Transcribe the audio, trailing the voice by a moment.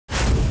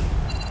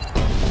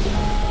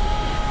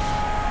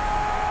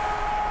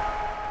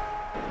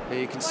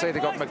You can see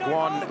they've got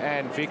McGuan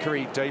and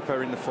Vickery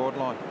deeper in the forward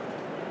line.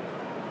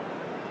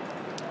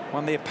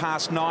 Won their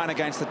past 9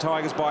 against the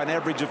Tigers by an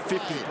average of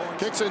 50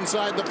 points. Kicks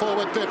inside the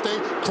forward 50.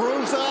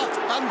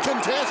 Kreuzer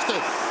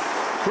uncontested.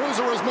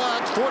 Kreuzer was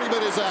marked 40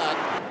 metres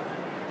out.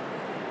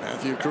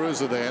 Matthew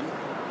Kreuzer then.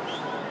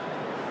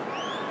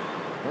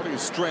 What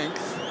his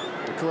strength,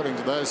 according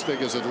to those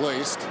figures at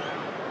least.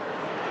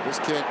 This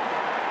kick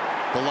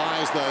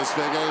belies those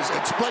figures.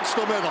 It splits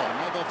the middle.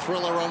 Another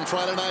thriller on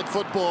Friday Night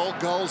Football.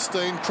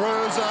 Goldstein,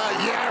 Kreuzer,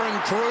 Yaron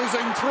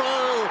cruising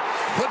through.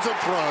 Puts it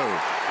through.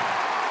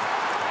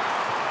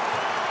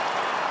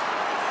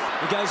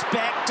 He goes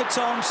back to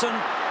Thompson.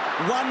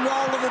 One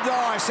roll of the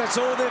dice, that's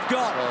all they've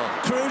got.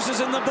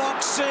 Kreuzer's in the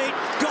box seat.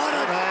 Got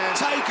it,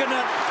 taken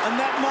it, and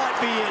that might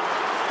be it.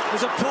 It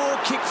was a poor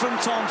kick from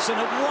Thompson.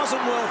 It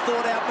wasn't well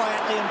thought out by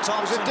Liam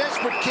Thompson. It was a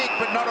desperate kick,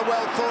 but not a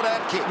well thought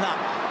out kick. No.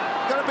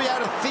 Got to be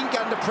able to think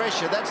under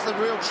pressure. That's the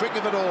real trick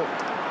of it all.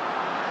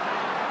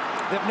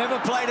 They've never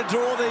played a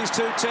draw, these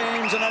two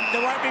teams, and they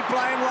won't be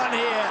playing one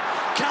here.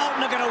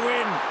 Carlton are going to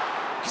win.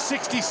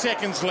 60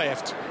 seconds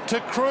left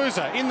to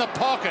Kreuzer in the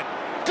pocket.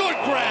 Good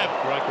grab.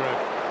 Great grab.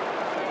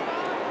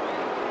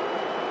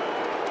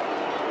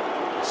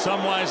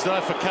 Some ways,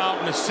 though, for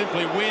Carlton to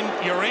simply win,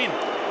 you're in.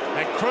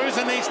 And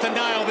Kreuzer needs to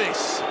nail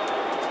this.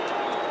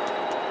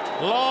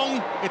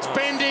 Long, it's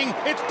bending,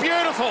 it's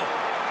beautiful.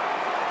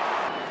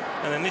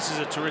 And then this is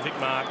a terrific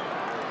mark.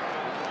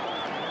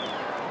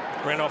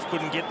 Renouf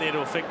couldn't get there to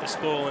affect the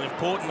spoil, and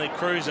importantly,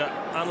 Kreuzer,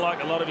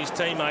 unlike a lot of his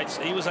teammates,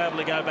 he was able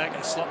to go back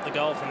and slot the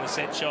goal from the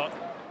set shot.